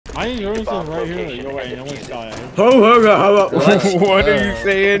I ain't yours right here. Yo, wait, no one's dying. What are you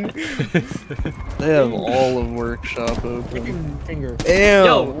saying? They have all of workshop open. Finger. Damn.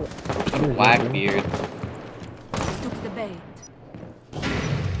 Yo, Blackbeard. Took the bait.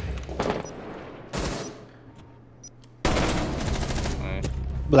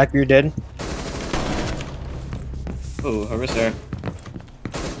 Blackbeard dead. Ooh, Harvester.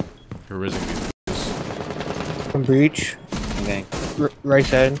 Horrific. From breach. Okay. Right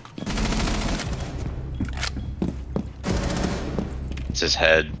side. It's his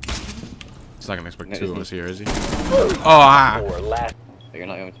head. It's not gonna expect No, two of isn't us here, is he? Oh, ah! But you're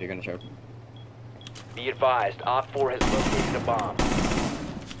not going to, you're gonna show. Be advised, Op 4 has located a bomb.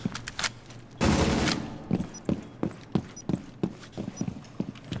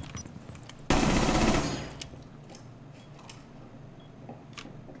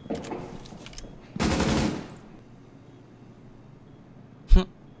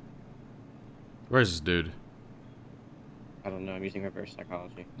 Where's this dude? I don't know, I'm using reverse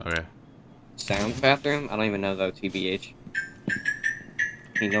psychology. Okay. Sound bathroom? I don't even know though, TBH.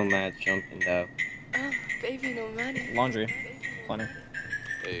 He no mad jumping though. Oh, baby, no money. Laundry. Plenty.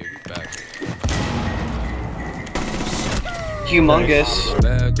 Hey, we back. Humongous.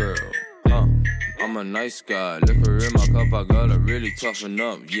 Bad girl. I'm a nice guy. Liquor in my cup, I gotta really toughen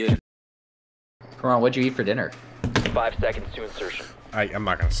up, yeah. Come on, what'd you eat for dinner? 5 seconds to insertion. I'm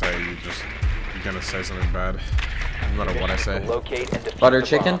not gonna say, you're gonna say something bad. No matter what I say. Locate and defuse Butter the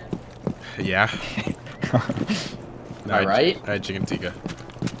chicken? bomb. Yeah. No, Alright. I had chicken tikka.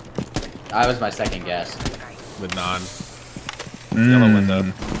 That was my second guess. With naan. Yellow window.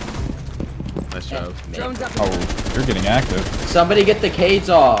 Nice job. Oh, you're getting active. Somebody get the cades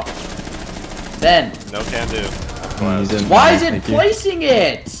off. Then. No can do. Why is it placing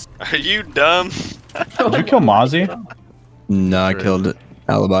it? Are you dumb? Did you kill Mozzie? No, I killed it.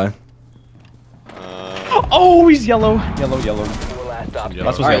 Alibi. Oh, he's yellow. Yellow, yellow. Yellow. That's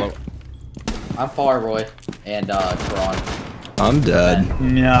what's Alright. yellow. I'm far, Roy. And, Tron. I'm dead.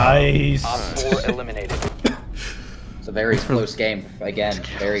 Nice. Op 4 eliminated. It's a very close game. Again,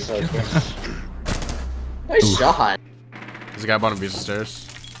 very close game. Nice shot. There's a guy bottom piece of stairs.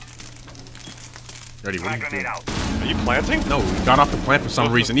 Ready, what are you doing? Are you planting? No, we got off the plant for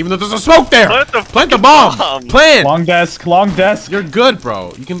some reason, even though there's a smoke there! Plant the bomb! Plant! Long desk, long desk. You're good,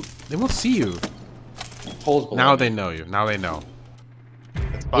 bro. You can. They won't see you. Holes below Now me. they know you. Now they know.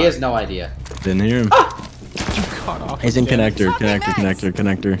 He has no idea. Didn't hear him. You cut off. He's in connector,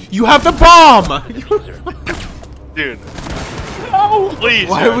 connector. You have the bomb! Dude. No! Please.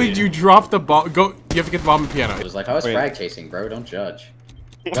 Why would you drop the bomb? Go. You have to get the bomb in piano. It was like, I was frag chasing, bro. Don't judge.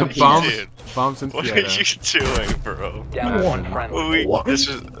 The bomb. Dude. Bombs in What piano. are you doing, bro? Down to one friendly. This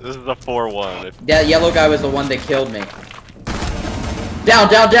is a 4-1. That yellow guy was the one that killed me. Down,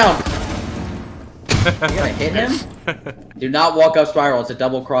 down, down! You gonna hit him? Do not walk up spiral. It's a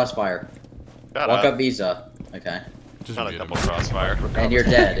double crossfire. Walk up Visa. Okay. Just Not a mute double him. crossfire. And you're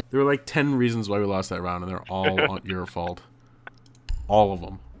dead. There were like 10 reasons why we lost that round, and they're all on your fault. All of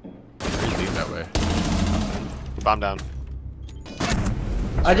them. You leave that way. Bomb down.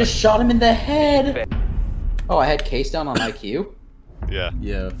 I just shot him in the head! Oh, I had case down on IQ? Yeah.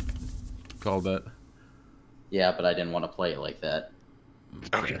 Yeah. Called that. Yeah, but I didn't want to play it like that.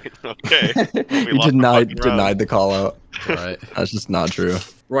 Okay. Okay. You denied the call out. Right. That's just not true.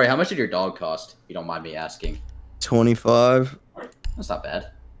 Roy, how much did your dog cost? If you don't mind me asking. 25. That's not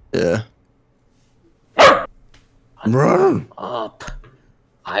bad. Yeah. Run. Up.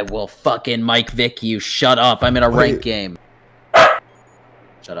 I will fucking Mike Vick you. Shut up. I'm in a rank game.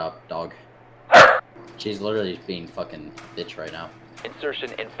 Shut up, dog. She's literally being fucking bitch right now.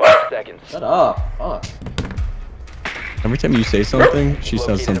 Insertion in 5 seconds. Shut up. Fuck. Every time you say something, she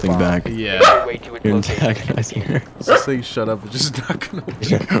says something back. Yeah. You're antagonizing her. Just saying shut up, it's just not gonna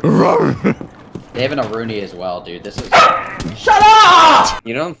work. Run. They have an Aruni as well, dude. This is. Shut up!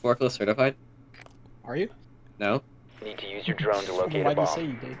 You know I'm forklift certified? Are you? No? You need to use your drone to locate a Why did you say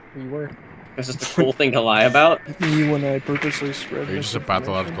bomb. you did? You were. It's just a cool thing to lie about. You when I purposely spread. You're just a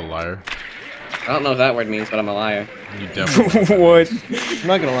pathological liar. I don't know what that word means, but I'm a liar. You definitely. What? I'm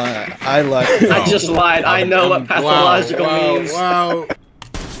not gonna lie. I lied. I just lied. I know what pathological means. Wow.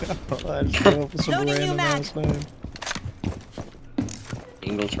 I just came up with some random ass name.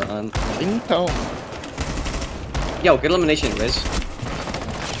 Ingletron. Ingletron. Yo, good elimination, Riz.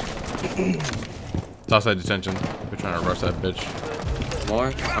 It's outside detention. We're trying to rush that bitch.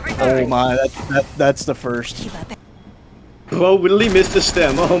 More? Oh my, that's the first. Whoa, Willie missed the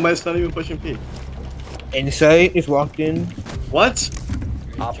stem. Oh, man's not even pushing P. Insight is walked in. What?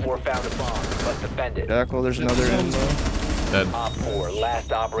 Op 4 found a bomb. Let's defend it. Jackal, there's another in though. Dead. Op 4,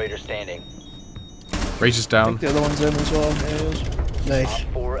 last operator standing. Race is down. The other one's in as well. Nice.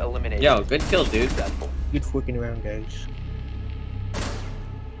 Op 4 eliminated. Yo, good kill, dude. Successful. Good fucking around, guys.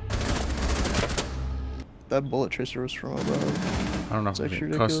 That bullet tracer was from above. I don't know if It's it's actually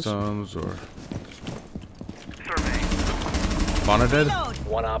ridiculous. customs or. Fauna dead?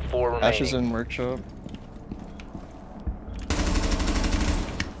 One Op 4 remaining. Ash is in workshop.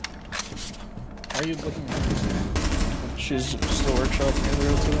 Are you looking? She's still workshop near the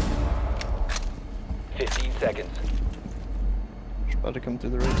road too. 15 seconds. She's about to come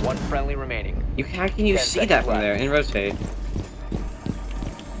through the road too. One friendly remaining. How can you 10 see that seconds from left. there? And rotate.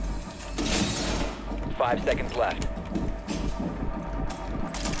 5 seconds left.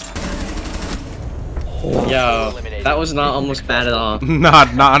 Yo, that was not almost bad at all.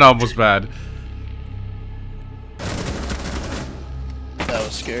 not almost bad. That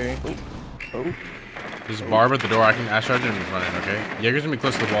was scary. Oh. There's a barb at the door. I can Ash charge and run in, okay? Jaeger's gonna be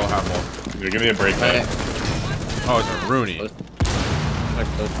close to the wall, half wall. Here, give me a break, man. Oh, it's a Rooney.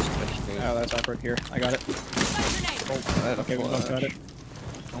 Oh, that's awkward. Here, I got it. Okay, we both got it.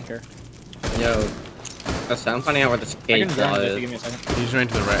 Don't care. Yo, I'm finding out where the I skate can flaw burn this. is. Give me a second. He's running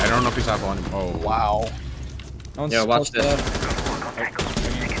to the right. I don't know if he's half on him. Oh, Wow. No one's Yo, watch close to this.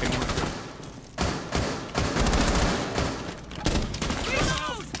 that.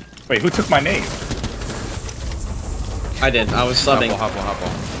 Wait, who took my name? I did. I was subbing. Hop wall.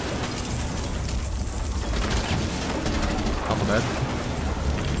 Hop dead.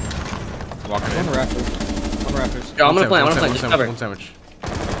 Walking One in. rafters. One rafters. Yo, I'm gonna play. Just cover. One sandwich.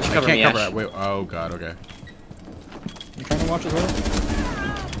 Just I cover can't me, cover Ash. that. Wait. Oh god. Okay. You trying to watch as well?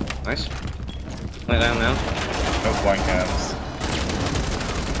 Nice. Play down now. No flying cams.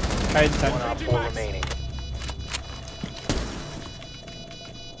 Hide One 10. Op 4 remaining.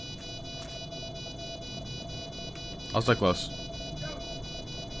 I'll stay close.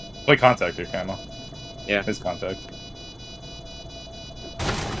 Play contact here, Camo. Yeah. His contact.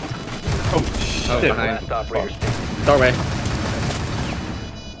 Oh, Oh, shit. behind. Last operator standing. Doorway.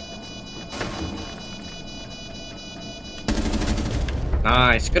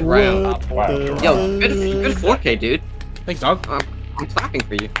 Nice. Good round. Op 4 Wow. neutralized. Yo, good 4K, dude. Thanks, dog. I'm clapping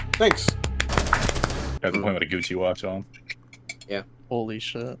for you. Thanks. You guys are playing with a Gucci watch on? Holy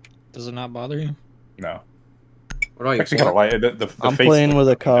shit. Does it not bother you? No. What are you? Actually, kind of like the I'm face playing look with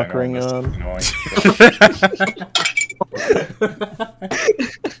a like cock that, I know, ring that's on. annoying.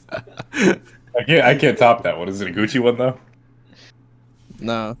 I can't top that one. Is it a Gucci one though?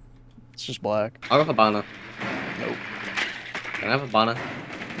 No. It's just black. I'll go Habana. Nope. Can I have Habana?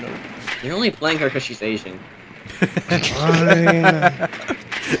 Nope. You're only playing her because she's Asian.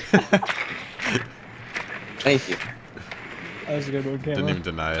 Thank you. That was a good one, Didn't Camo. even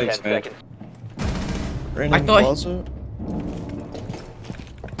deny 10 it. Thanks, man. seconds. Right I in the thought- closet.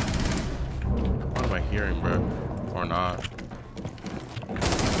 What am I hearing, bro? Or not?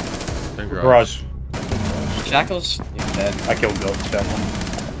 Then Garage. Shackles? You're dead. I killed Bill. That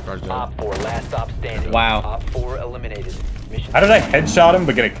one. Garage dead. Op 4 last stop standing. Wow. Op 4 eliminated. Mission How did I headshot him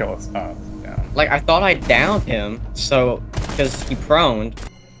but get a kill? Oh, yeah. Like, I thought I downed him, so, because he proned.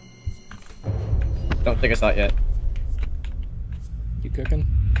 Don't take us out yet. You cooking?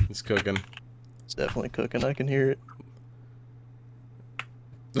 He's cooking. It's definitely cooking. I can hear it.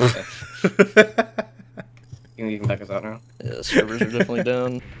 You can back us out now. Yeah, servers are definitely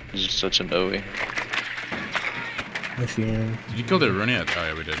down. This is such an OE. I see him. Did you kill the Rooney? Oh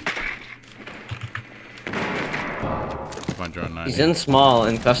yeah, we did. Find drone 9. He's in small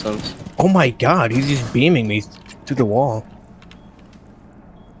in customs. Oh my god, he's just beaming me through the wall.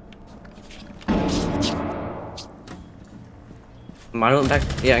 Mine went back.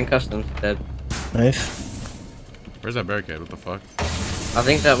 Yeah, in customs. Dead. Nice. Where's that barricade? What the fuck? I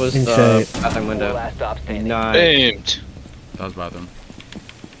think that was the Inside. bathroom window. last stop standing. Nice. Aimed. That was bathroom.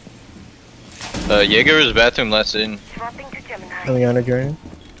 Jaeger is bathroom last in. Coming on a journey.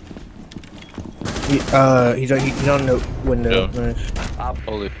 He's on the window. Yeah. Nice.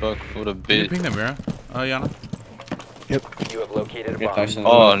 Holy fuck, what a Can you bitch. ping that mirror? Yana? Yep. You have located a Good bomb. question.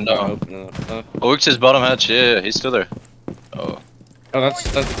 Oh, no. Open it up. Oryx is bottom hatch, yeah, he's still there. Oh. Oh, that's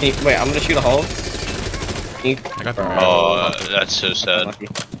wait, I'm gonna shoot a hole. Can you, I got the mirror. Oh, that's so sad. Unlucky.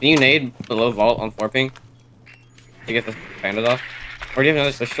 Can you nade below vault on 4 ping? To get the bandit off? Or do you have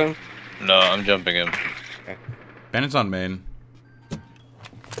another switch to him? No, I'm jumping him. Bandit's on main.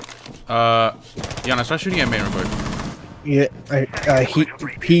 Yana, start shooting at main real quick. Yeah,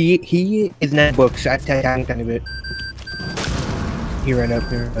 he is not books. I tiny bit. He ran up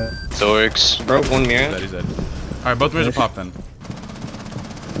here. It's Oryx. Broke one mirror. That is dead. Alright, both mirrors are popped then.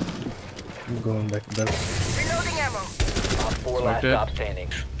 I'm going back to bed. Op 4 last Smoked it. stop standing.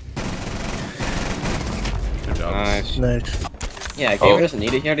 Good job. Nice. Nice. Yeah, Gamer doesn't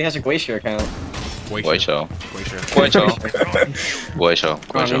need it. He already has a Glacier account. Guacho. Glacier. Guacho.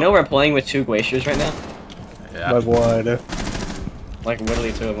 Guacho. You know we're playing with 2 Glaciers right now? Yeah. Like what? Like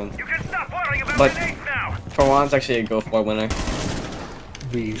literally 2 of them. But for one's actually a go for winner.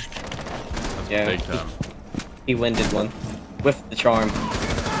 Beast. Yeah. Big time. He winded one with the charm.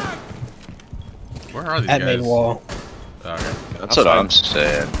 Where are these At guys? main wall. Okay. That's what I'm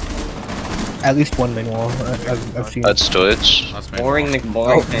saying. At least one main wall. I've seen. That's Twitch. That's main Boring wall.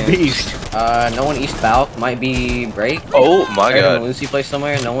 McBoring. Oh, beast. No one east south. Might be break. Oh my There's a god. Lucy place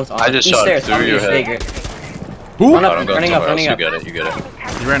somewhere. No one's on. I just East shot stairs, through top your east, head. Jaeger. Who? Run up, I'm going running up, somewhere else. running You up. get it. You get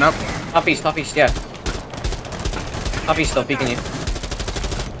it. He ran up. Top east, yeah. Top east still peeking you.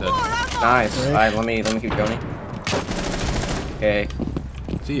 Dead. Nice. Alright, let me keep going. Okay.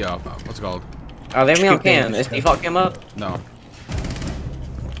 See ya. What's it called? Oh, they have me on cam. Is default cam up? No.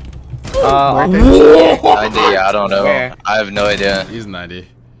 90, I don't know. Where? I have no idea. He's 90.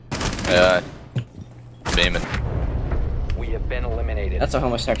 Yeah. Beaming. We have been eliminated. That's a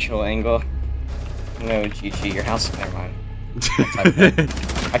homosexual angle. No, GG, your house. Never mind.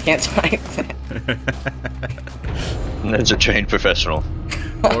 I can't type that. That's a trained professional.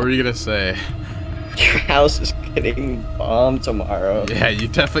 What were you gonna say? Your house is getting bombed tomorrow. Yeah, you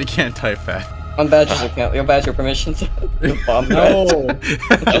definitely can't type that. Unbadge your account. You'll badge your permissions. Bomb No.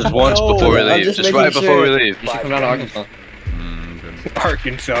 Just once before we I'm leave. just Just making right before we sure. leave. You should come down to Arkansas. Good.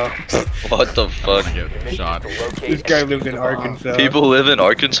 Arkansas. What the fuck? I get shot. This guy lives in Arkansas. People live in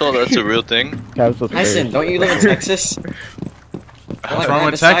Arkansas? That's a real thing? Tyson, don't you live in Texas? They're What's like wrong right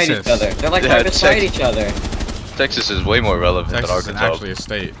with beside Texas? each other. They're like Yeah, right beside each other. Texas is way more relevant Texas than is Arkansas. actually a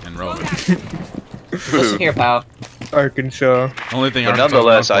state and relevant. Listen here, pal. Arkansas. Only thing But Arkansas is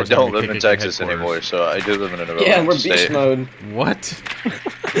nonetheless, known I for is having don't live in KKK Texas headquarters. anymore, so I do live in a relevant Yeah, we're beast state. mode. What?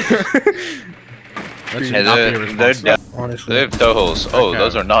 That should And not be they're responsible. Honestly. they have toe holes. Oh, Okay.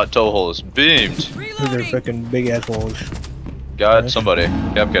 those are not toe holes. Beamed. Those are fucking big ass walls. Got somebody.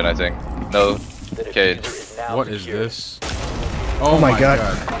 Capcan, I think. No. Okay. What is this? Oh my my God.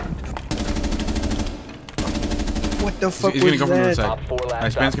 god. What the He's fuck gonna was come from the that? side. Top 4 last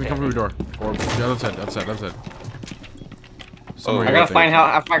Nice, stop man's gonna come through standing. the door. Or the other side, other side. Somewhere I here, gotta think. find how.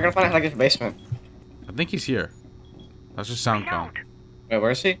 I gotta find how to get to the basement. I think he's here. That's just sound call. Wait,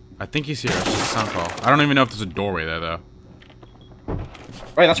 where is he? I think he's here. That's just sound call. I don't even know if there's a doorway there though.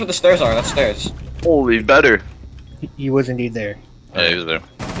 Right, that's where the stairs are. That's stairs. Holy better. He was indeed there. Yeah, he was there.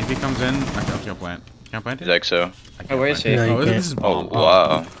 If he comes in, I can't plant. Can't plant He's it? EXO. Oh, where is he? No, you Oh, can't. this is Oh, bomb.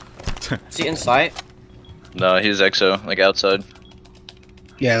 wow. Is he inside? No, he's EXO. Like outside.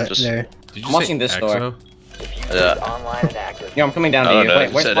 Yeah, Just- there. Did you I'm say watching this door. EXO? Diffuser Yeah. is online and active. Yeah, I'm coming down I to don't you. know. Wait,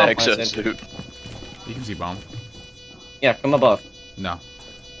 He where's said bomb EXO. planted? Dude. You can see bomb. Yeah, come above. No.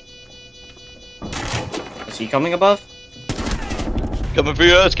 Is he coming above? Coming for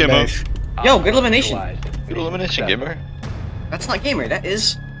your ass, Kimbo. Nice. Yo, good elimination. Good elimination, gamer. That's not gamer. That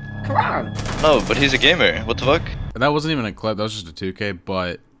is Quran. No, but he's a gamer. What the fuck? That wasn't even a clip. That was just a 2K.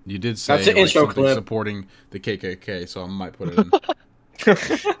 But you did say That's an intro something clip. supporting the KKK, so I might put it in.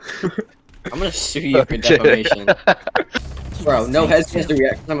 I'm gonna sue you for defamation. Bro, no hesitation to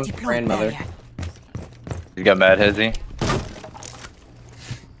react. I'm a grandmother. You got mad, has he?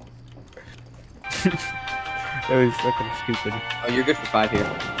 That was fucking stupid. Oh, you're good for 5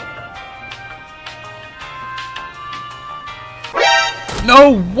 here.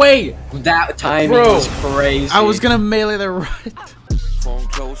 No way! That timing Bro, was crazy. I was gonna melee the right. Phone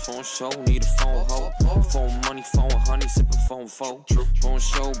close, phone show, need a phone hoe. Phone money, phone honey, sipping phone foe. Phone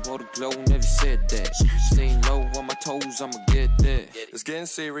show, blow the glow, never said that. Staying low on my toes, I'ma get that. It's getting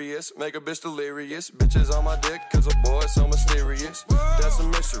serious, make a bitch delirious. Bitches on my dick, cause a boy so mysterious. That's a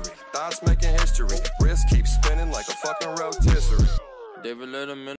mystery, thoughts making history. Wrist keeps spinning like a fucking rotisserie. David let him in.